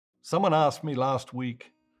Someone asked me last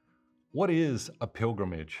week, what is a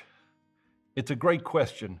pilgrimage? It's a great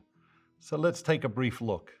question, so let's take a brief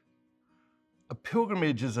look. A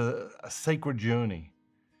pilgrimage is a sacred journey.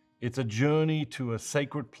 It's a journey to a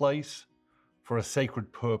sacred place for a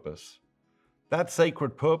sacred purpose. That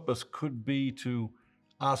sacred purpose could be to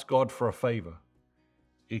ask God for a favor.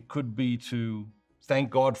 It could be to thank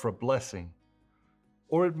God for a blessing.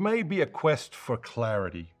 Or it may be a quest for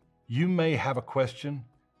clarity. You may have a question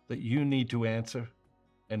that you need to answer,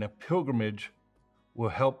 and a pilgrimage will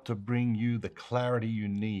help to bring you the clarity you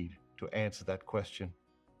need to answer that question.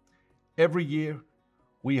 Every year,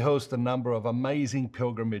 we host a number of amazing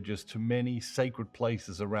pilgrimages to many sacred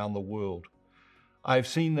places around the world. I've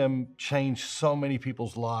seen them change so many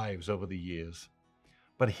people's lives over the years.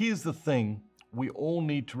 But here's the thing we all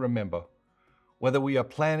need to remember, whether we are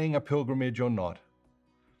planning a pilgrimage or not.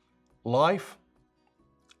 Life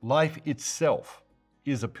itself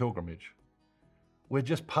is a pilgrimage. We're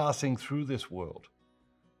just passing through this world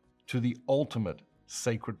to the ultimate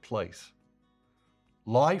sacred place.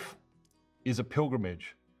 Life is a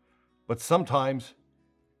pilgrimage, but sometimes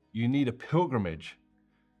you need a pilgrimage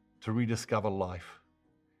to rediscover life.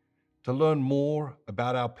 To learn more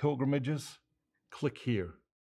about our pilgrimages, click here.